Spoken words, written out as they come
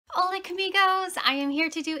Hola Camigos! I am here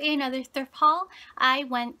to do another thrift haul. I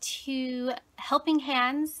went to Helping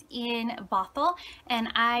Hands in Bothell and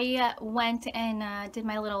I went and did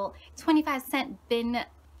my little 25-cent bin.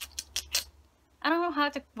 I don't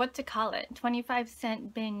know what to call it.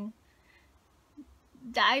 25-cent bin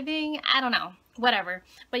diving? I don't know. Whatever.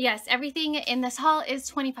 But yes, everything in this haul is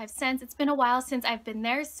 25 cents. It's been a while since I've been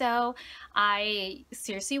there, so I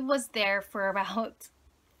seriously was there for about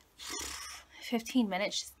 15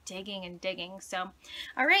 minutes just digging and digging. So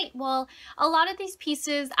all right, well, a lot of these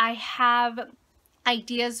pieces I have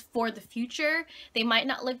ideas for the future. They might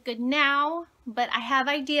not look good now, but I have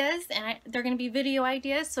ideas, and they're going to be video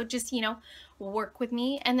ideas, so just, you know, work with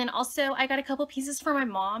me. And then also I got a couple pieces for my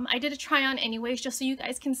mom. I did a try on anyways, just so you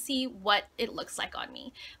guys can see what it looks like on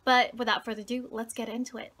me. But without further ado, let's get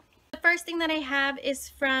into it. The first thing that I have is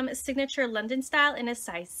from Signature London Style in a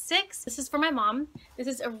size 6. This is for my mom. This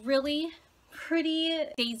is a really pretty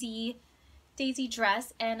daisy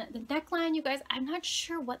dress, and the neckline, you guys, I'm not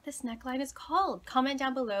sure what this neckline is called. Comment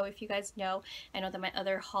down below if you guys know. I know that my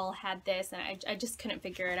other haul had this and I just couldn't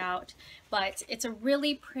figure it out, but it's a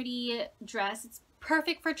really pretty dress. It's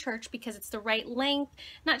perfect for church because it's the right length,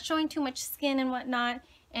 not showing too much skin and whatnot,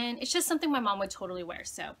 and it's just something my mom would totally wear.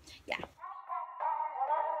 So yeah. Next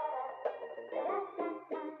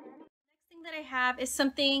thing that I have is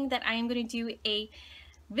something that I am going to do a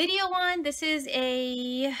video on. This is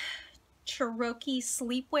a Cherokee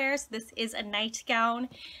sleepwear. So this is a nightgown.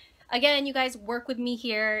 Again, you guys, work with me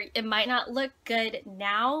here. It might not look good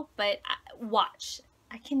now, but watch.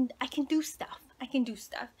 I can do stuff. I can do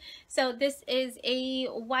stuff. So this is a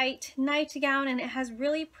white nightgown, and it has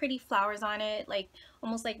really pretty flowers on it, like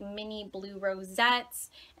almost like mini blue rosettes,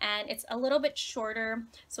 and it's a little bit shorter.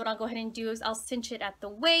 So what I'll go ahead and do is I'll cinch it at the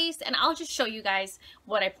waist, and I'll just show you guys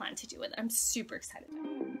what I plan to do with it. I'm super excited about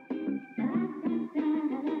it.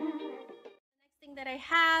 That I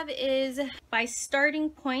have is by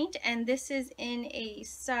Starting Point, and this is in a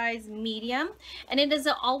size medium, and it is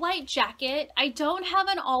an all-white jacket. I don't have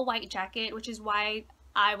an all-white jacket, which is why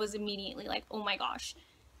I was immediately like, oh my gosh,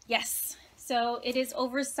 yes. So it is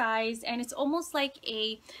oversized, and it's almost like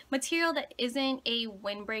a material that isn't a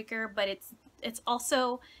windbreaker, but it's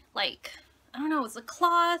also like, I don't know, it's a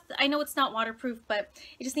cloth. I know it's not waterproof, but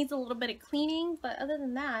it just needs a little bit of cleaning. But other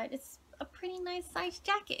than that, it's a pretty nice size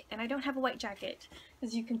jacket, and I don't have a white jacket,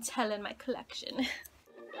 as you can tell in my collection. Next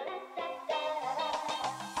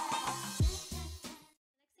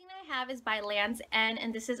thing I have is by Land's End,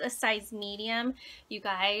 and this is a size medium. You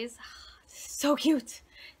guys, so cute.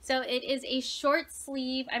 So it is a short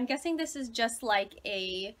sleeve. I'm guessing this is just like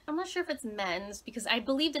a, I'm not sure if it's men's, because I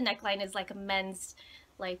believe the neckline is like a men's,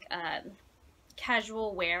 like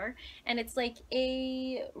casual wear, and it's like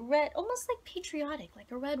a red, almost like patriotic, like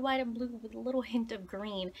a red, white, and blue with a little hint of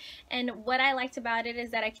green. And what I liked about it is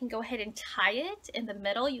that I can go ahead and tie it in the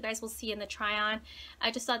middle. You guys will see in the try on. I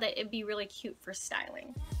just thought that it'd be really cute for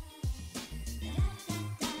styling.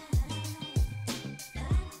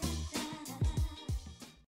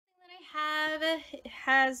 It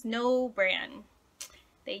has no brand.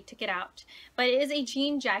 They took it out, but it is a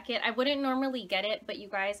jean jacket. I wouldn't normally get it, but you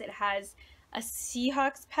guys, it has a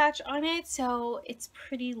Seahawks patch on it, so it's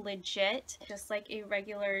pretty legit, just like a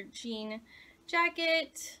regular jean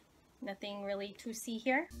jacket. Nothing really to see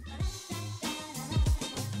here.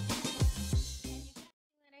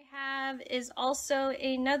 What I have is also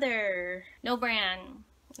another no brand,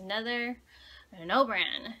 another no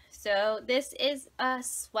brand. So this is a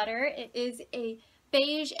sweater. It is a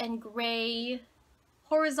beige and gray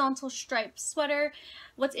horizontal striped sweater.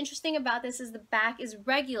 What's interesting about this is the back is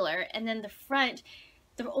regular, and then the front,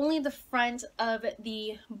 only the front of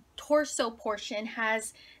the torso portion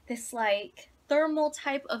has this like thermal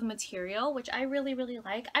type of material, which I really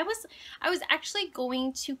like. I was actually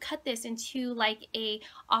going to cut this into like a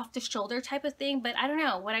off the shoulder type of thing, but I don't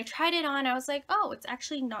know, when I tried it on, I was like, oh, it's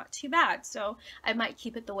actually not too bad, so I might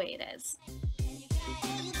keep it the way it is.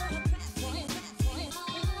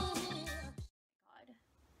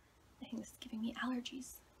 This is giving me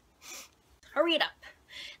allergies. Hurry it up.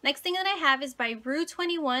 Next thing that I have is by Rue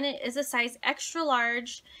 21. It is a size extra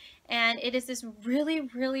large, and it is this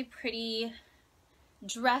really pretty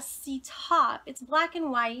dressy top. It's black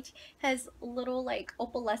and white, has little like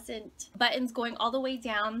opalescent buttons going all the way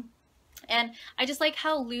down, and I just like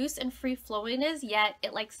how loose and free flowing it is, yet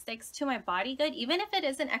it like sticks to my body good, even if it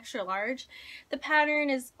is an extra large. The pattern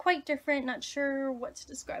is quite different, not sure what to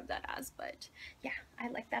describe that as, but yeah, I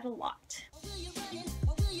like that a lot.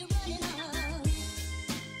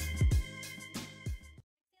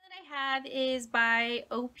 That I Have is by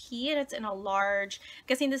OP, and it's in a large. I'm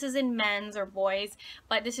guessing this is in men's or boys,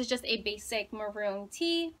 but this is just a basic maroon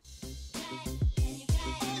tee.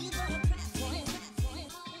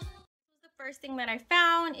 First thing that I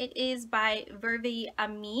found, it is by Verve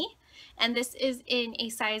Ami, and this is in a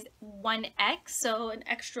size 1X, so an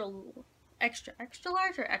extra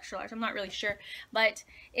large or extra large, I'm not really sure, but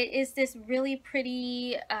it is this really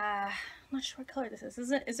pretty I'm not sure what color this is.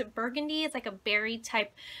 Is it burgundy? It's like a berry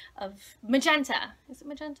type of magenta. Is it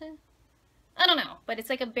magenta? I don't know, but it's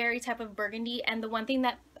like a berry type of burgundy. And the one thing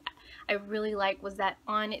that I really like was that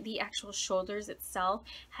on the actual shoulders itself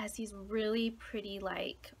has these really pretty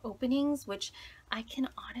like openings, which I can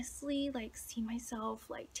honestly like see myself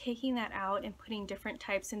like taking that out and putting different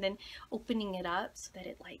types and then opening it up so that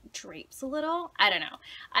it like drapes a little. I don't know.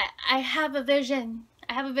 I have a vision.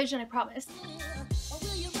 I have a vision, I promise.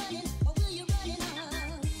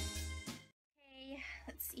 Okay,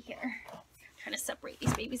 let's see here. I'm trying to separate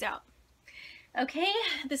these babies out. Okay,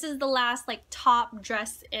 this is the last like top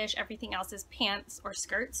dress-ish, everything else is pants or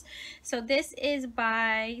skirts. So this is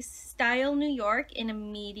by Style New York in a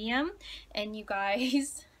medium, and you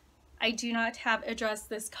guys, I do not have a dress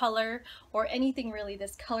this color or anything really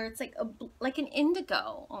this color. It's like an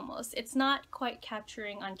indigo almost. It's not quite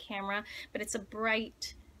capturing on camera, but it's a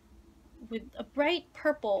bright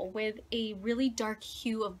purple with a really dark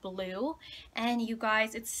hue of blue. And you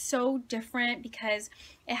guys, it's so different because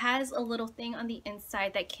it has a little thing on the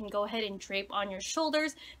inside that can go ahead and drape on your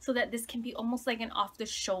shoulders so that this can be almost like an off the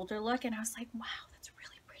shoulder look. And I was like, wow, that's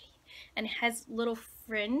really pretty. And it has little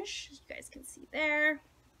fringe, you guys can see there.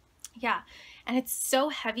 Yeah, and it's so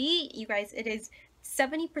heavy, you guys. It is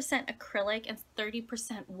 70% acrylic and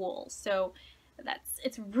 30% wool, so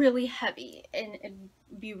it's really heavy and it'd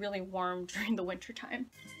be really warm during the winter time.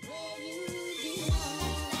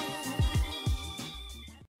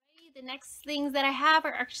 The next things that I have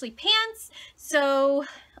are actually pants. So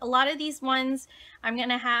a lot of these ones I'm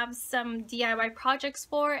gonna have some DIY projects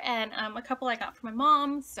for, and a couple I got from my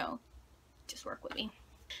mom, so just work with me.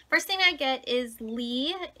 First thing I get is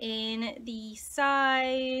Lee in the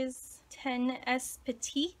size 10S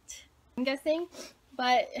petite, I'm guessing,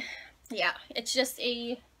 but yeah, it's just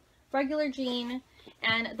a regular jean,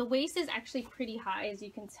 and the waist is actually pretty high, as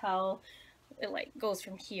you can tell. It like goes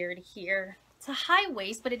from here to here. It's a high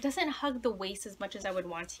waist, but it doesn't hug the waist as much as I would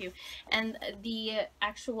want to. And the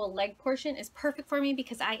actual leg portion is perfect for me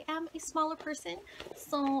because I am a smaller person,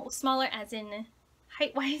 so smaller as in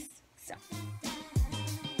height-wise. So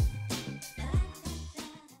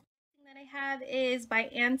have is by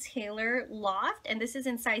Ann Taylor Loft, and this is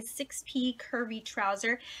in size 6P curvy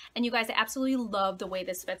trouser. And you guys, I absolutely love the way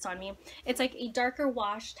this fits on me. It's like a darker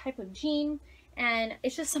wash type of jean, and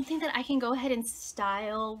it's just something that I can go ahead and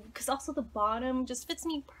style because also the bottom just fits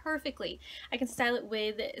me perfectly. I can style it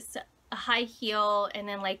with a high heel and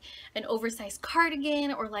then like an oversized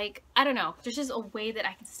cardigan, or like, I don't know, there's just a way that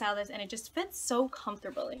I can style this and it just fits so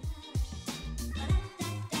comfortably.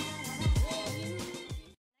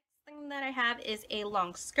 That I have is a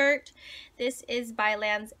long skirt. This is by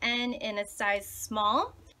Land's End in a size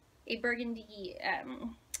small, a burgundy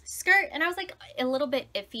skirt, and I was like a little bit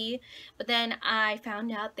iffy, but then I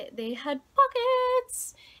found out that they had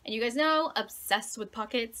pockets, and you guys know, obsessed with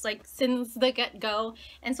pockets like since the get-go.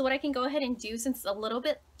 And so what I can go ahead and do, since it's a little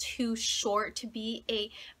bit too short to be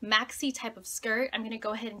a maxi type of skirt, I'm gonna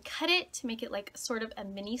go ahead and cut it to make it like sort of a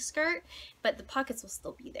mini skirt, but the pockets will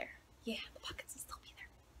still be there. Yeah, the pockets will still be there.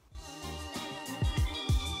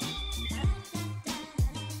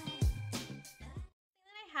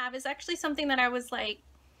 Have is actually something that I was like,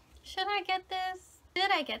 should I get this? Did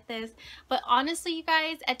I get this? But honestly, you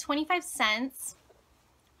guys, at 25 cents,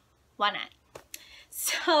 why not?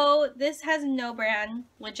 So this has no brand,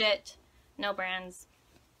 legit no brands,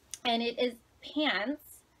 and it is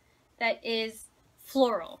pants that is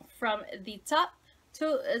floral from the top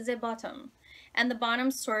to the bottom. And the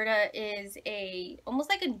bottom sorta is almost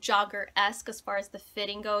like a jogger-esque as far as the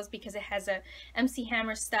fitting goes, because it has a MC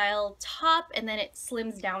Hammer style top and then it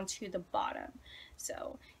slims down to the bottom.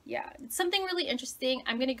 So yeah, it's something really interesting.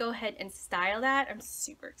 I'm gonna go ahead and style that. I'm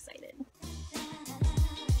super excited.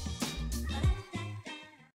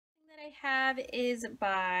 That I have is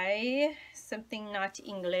by something not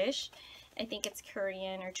English. I think it's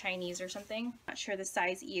Korean or Chinese or something. Not sure the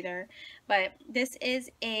size either. But this is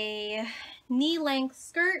a knee-length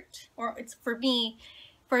skirt, or it's, for me,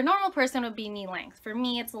 for a normal person it would be knee-length. For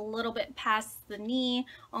me, it's a little bit past the knee,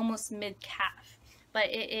 almost mid-calf. But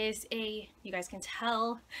it is a, you guys can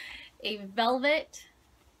tell, a velvet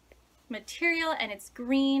material and it's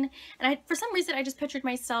green. And for some reason, I just pictured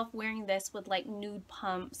myself wearing this with like nude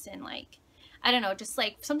pumps and like, I don't know, just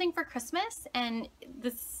like something for Christmas. And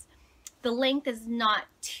the length is not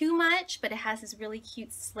too much, but it has this really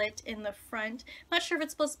cute slit in the front. I'm not sure if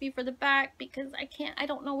it's supposed to be for the back because I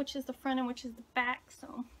don't know which is the front and which is the back,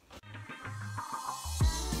 so.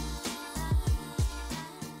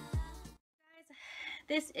 Guys,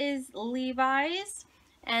 this is Levi's,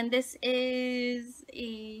 and this is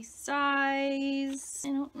a size, I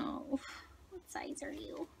don't know, what size are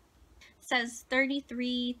you? It says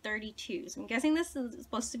 33, 32, so I'm guessing this is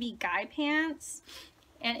supposed to be guy pants.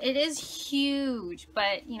 And it is huge,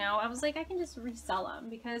 but you know, I was like, I can just resell them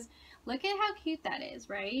because look at how cute that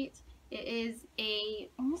is, right? It is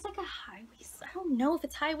almost like a high waist. I don't know if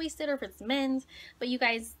it's high waisted or if it's men's, but you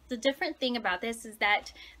guys, the different thing about this is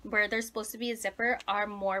that where there's supposed to be a zipper are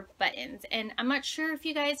more buttons. And I'm not sure if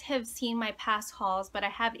you guys have seen my past hauls, but I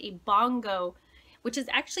have a bongo, which is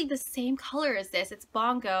actually the same color as this. It's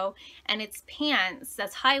bongo, and it's pants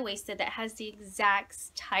that's high waisted that has the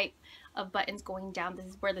exact type of buttons going down. This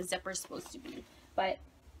is where the zipper is supposed to be, but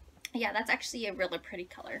yeah, that's actually a really pretty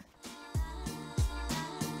color.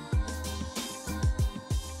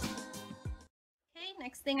 Okay,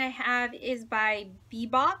 next thing I have is by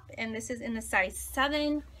Bebop, and this is in the size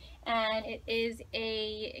 7, and it is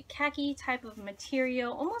a khaki type of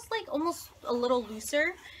material, almost a little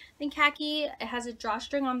looser than khaki. It has a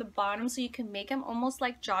drawstring on the bottom, so you can make them almost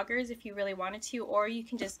like joggers if you really wanted to, or you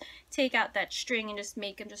can just take out that string and just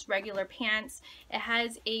make them just regular pants. It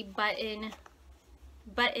has a button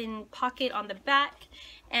pocket on the back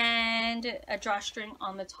and a drawstring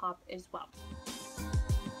on the top as well.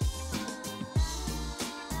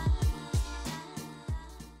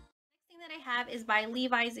 I have is by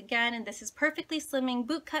Levi's again, and this is perfectly slimming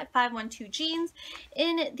bootcut 512 jeans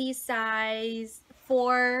in the size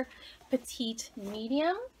 4 petite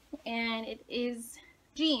medium, and it is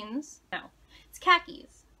jeans. No, it's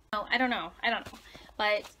khakis. No, I don't know,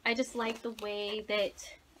 but I just like the way that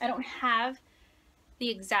I don't have the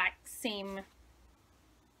exact same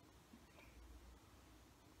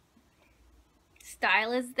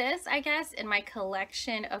style as this, I guess, in my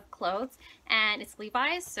collection of clothes, and it's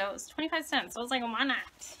Levi's, so it's 25 cents. So I was like, why not?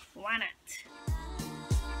 Why not?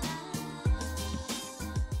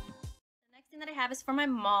 The next thing that I have is for my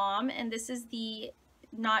mom, and this is the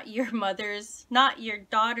not your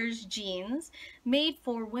daughter's jeans, made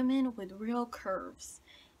for women with real curves.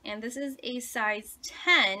 And this is a size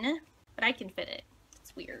 10, but I can fit it.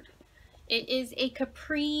 It's weird. It is a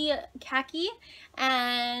capri khaki,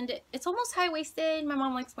 and it's almost high-waisted. My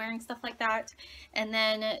mom likes wearing stuff like that. And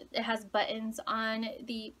then it has buttons on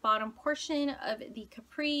the bottom portion of the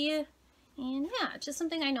capri. And yeah, it's just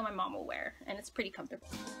something I know my mom will wear, and it's pretty comfortable.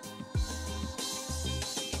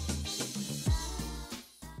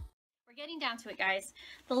 We're getting down to it, guys.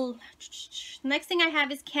 The next thing I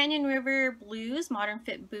have is Canyon River Blues Modern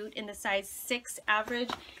Fit Boot in the size 6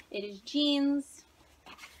 average. It is jeans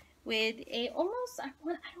with a almost, I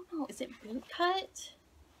don't know, is it boot cut?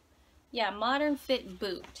 Yeah, modern fit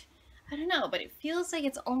boot. I don't know, but it feels like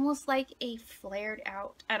it's almost like a flared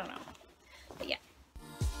out, I don't know, but yeah.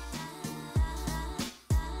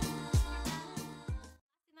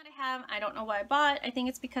 That I have, I don't know what I bought. I think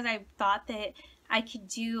it's because I thought that I could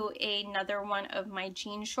do another one of my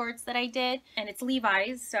jean shorts that I did, and it's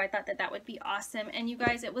Levi's, so I thought that that would be awesome. And you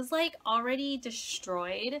guys, it was like already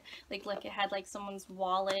destroyed, like it had like someone's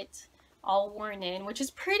wallet all worn in, which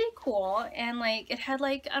is pretty cool, and like it had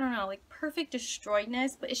like, I don't know, like perfect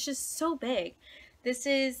destroyedness, but it's just so big. This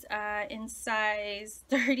is in size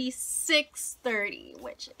 36-30,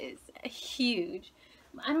 which is huge.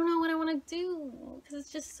 I don't know what I want to do because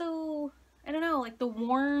it's just so, I don't know, like the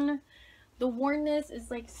wornness is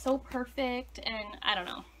like so perfect, and I don't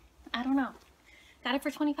know. Got it for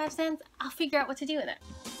 25 cents. I'll figure out what to do with it.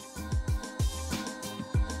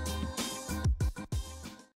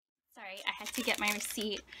 Sorry, I had to get my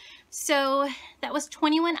receipt. So that was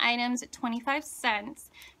 21 items at 25 cents.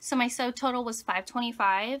 So my total was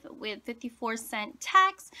 $5.25 with 54-cent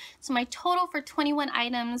tax. So my total for 21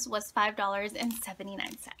 items was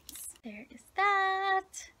 $5.79. There is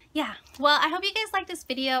that. Yeah, well, I hope you guys liked this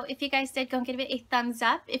video. If you guys did, go give it a thumbs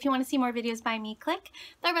up. If you want to see more videos by me, click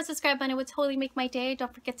the red subscribe button. It would totally make my day.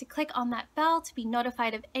 Don't forget to click on that bell to be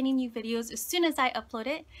notified of any new videos as soon as I upload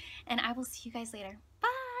it. And I will see you guys later.